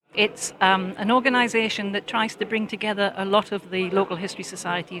It's an organisation that tries to bring together a lot of the local history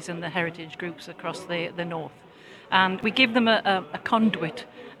societies and the heritage groups across the north. And we give them a conduit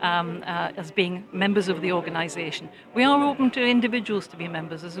as being members of the organisation. We are open to individuals to be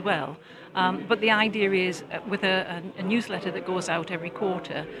members as well, but the idea is with a newsletter that goes out every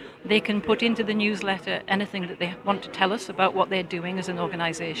quarter, they can put into the newsletter anything that they want to tell us about what they're doing as an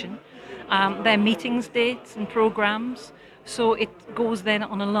organisation, their meetings, dates and programmes. So it goes then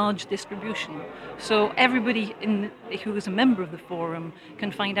on a large distribution. So everybody who is a member of the forum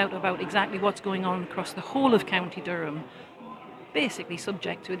can find out about exactly what's going on across the whole of County Durham, basically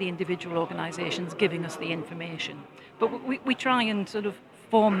subject to the individual organisations giving us the information. But we try and sort of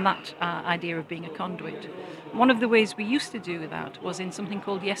form that idea of being a conduit. One of the ways we used to do that was in something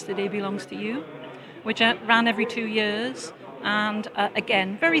called Yesterday Belongs to You, which ran every 2 years. And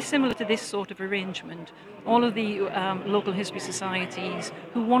again, very similar to this sort of arrangement, all of the local history societies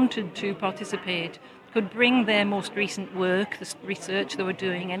who wanted to participate could bring their most recent work, the research they were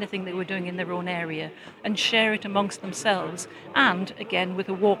doing, anything they were doing in their own area, and share it amongst themselves, and again with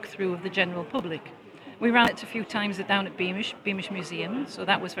a walkthrough of the general public. We ran it a few times down at Beamish Museum, so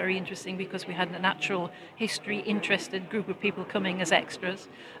that was very interesting because we had a natural history interested group of people coming as extras.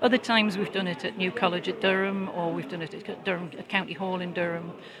 Other times we've done it at New College at Durham, or we've done it at Durham at County Hall in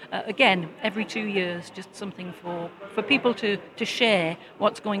Durham. Again, every 2 years, just something for people to share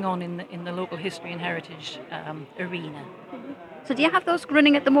what's going on in the local history and heritage arena. So do you have those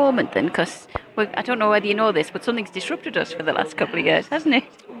running at the moment then? Because I don't know whether you know this, but something's disrupted us for the last couple of years, hasn't it?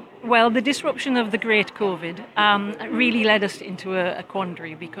 Well, the disruption of the great COVID really led us into a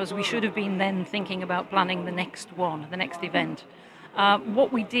quandary because we should have been then thinking about planning the next event.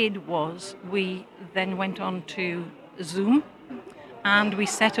 What we did was we then went on to Zoom and we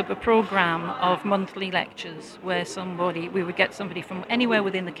set up a programme of monthly lectures where we would get somebody from anywhere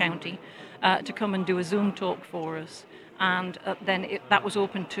within the county to come and do a Zoom talk for us. And then that was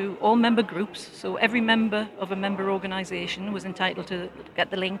open to all member groups. So every member of a member organisation was entitled to get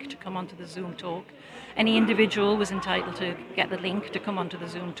the link to come onto the Zoom talk. Any individual was entitled to get the link to come onto the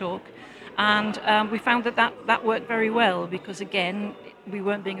Zoom talk. And we found that worked very well because, again, we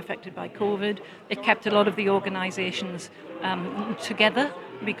weren't being affected by COVID. It kept a lot of the organisations together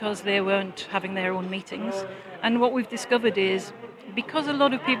because they weren't having their own meetings. And what we've discovered is because a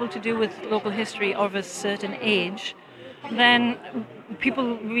lot of people to do with local history are of a certain age, then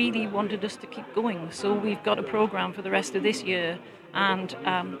people really wanted us to keep going. So we've got a programme for the rest of this year, and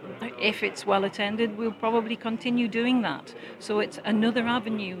if it's well attended, we'll probably continue doing that. So it's another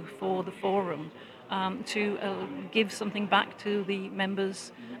avenue for the forum to give something back to the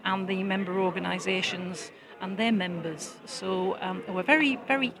members and the member organisations and their members. So we're very,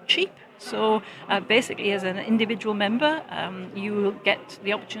 very cheap. So basically, as an individual member, you will get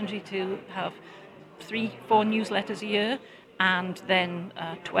the opportunity to have 3-4 newsletters a year, and then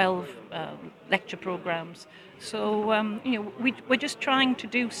 12 lecture programs. So we're just trying to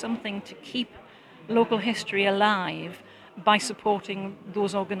do something to keep local history alive by supporting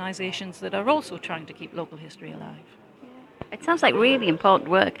those organisations that are also trying to keep local history alive. It sounds like really important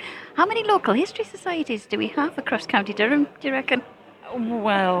work. How many local history societies do we have across County Durham, do you reckon?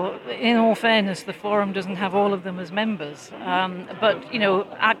 Well, in all fairness, the forum doesn't have all of them as members, but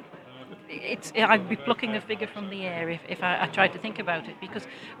I'd be plucking a figure from the air if I tried to think about it, because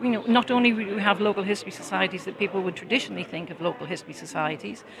not only do we have local history societies that people would traditionally think of local history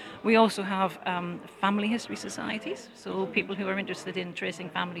societies, we also have family history societies, so people who are interested in tracing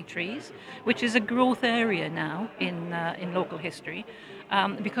family trees, which is a growth area now in local history,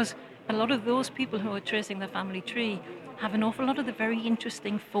 because a lot of those people who are tracing their family tree have an awful lot of the very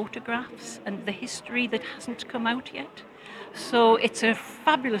interesting photographs and the history that hasn't come out yet. So it's a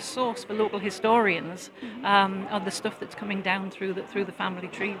fabulous source for local historians of the stuff that's coming down through the family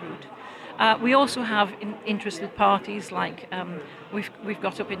tree route. We also have interested parties like we've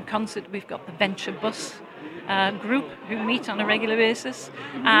got up in concert. We've got the Venture Bus group who meet on a regular basis,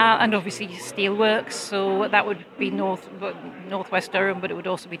 and obviously Steelworks. So that would be northwest Durham, but it would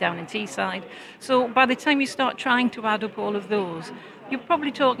also be down in Teesside. So by the time you start trying to add up all of those, you're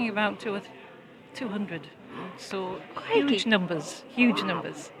probably talking about 200. So huge numbers.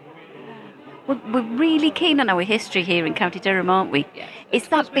 We're really keen on our history here in County Durham, aren't we? Yeah. Is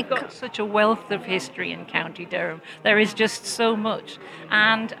that we've got such a wealth of history in County Durham. There is just so much,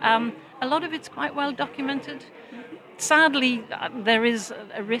 and a lot of it's quite well documented. sadly, there is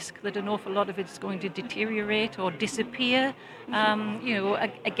a risk that an awful lot of it is going to deteriorate or disappear.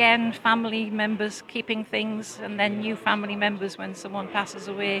 Again, family members keeping things, and then new family members when someone passes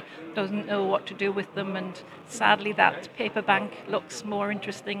away doesn't know what to do with them. And sadly, that paper bank looks more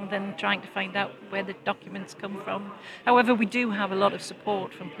interesting than trying to find out where the documents come from. However, we do have a lot of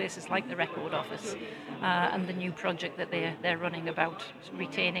support from places like the Record Office and the new project that they're running about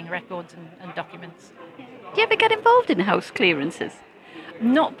retaining records and documents. Do you ever get involved in house clearances?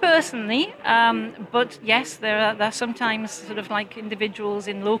 Not personally, but yes, there are sometimes sort of like individuals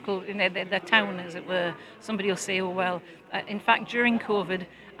in their town, as it were. Somebody will say, "Oh well." In fact, during COVID,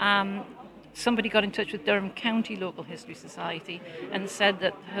 somebody got in touch with Durham County Local History Society and said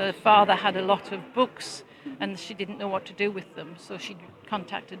that her father had a lot of books and she didn't know what to do with them. So she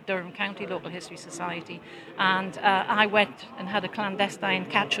contacted Durham County Local History Society, and I went and had a clandestine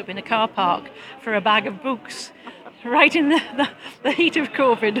catch-up in a car park for a bag of books. Right in the heat of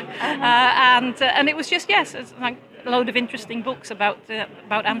COVID, and it was just it's like a load of interesting books about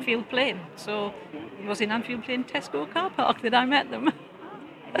Anfield Plain. So it was in Anfield Plain Tesco car park that I met them.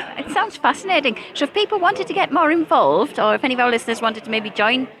 It sounds fascinating. So if people wanted to get more involved, or if any of our listeners wanted to maybe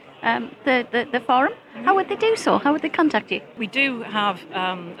join the forum, how would they do so? How would they contact you? We do have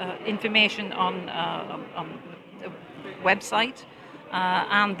information on the website,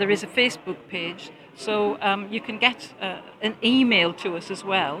 and there is a Facebook page. So you can get an email to us as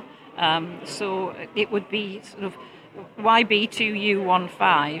well. So it would be sort of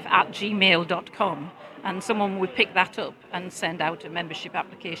yb2u15@gmail.com, and someone would pick that up and send out a membership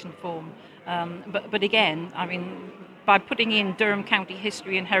application form. But again, I mean, by putting in Durham County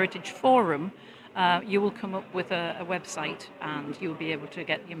History and Heritage Forum, you will come up with a website, and you'll be able to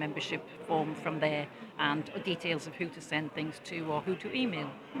get your membership form from there and details of who to send things to or who to email.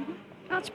 Mm-hmm.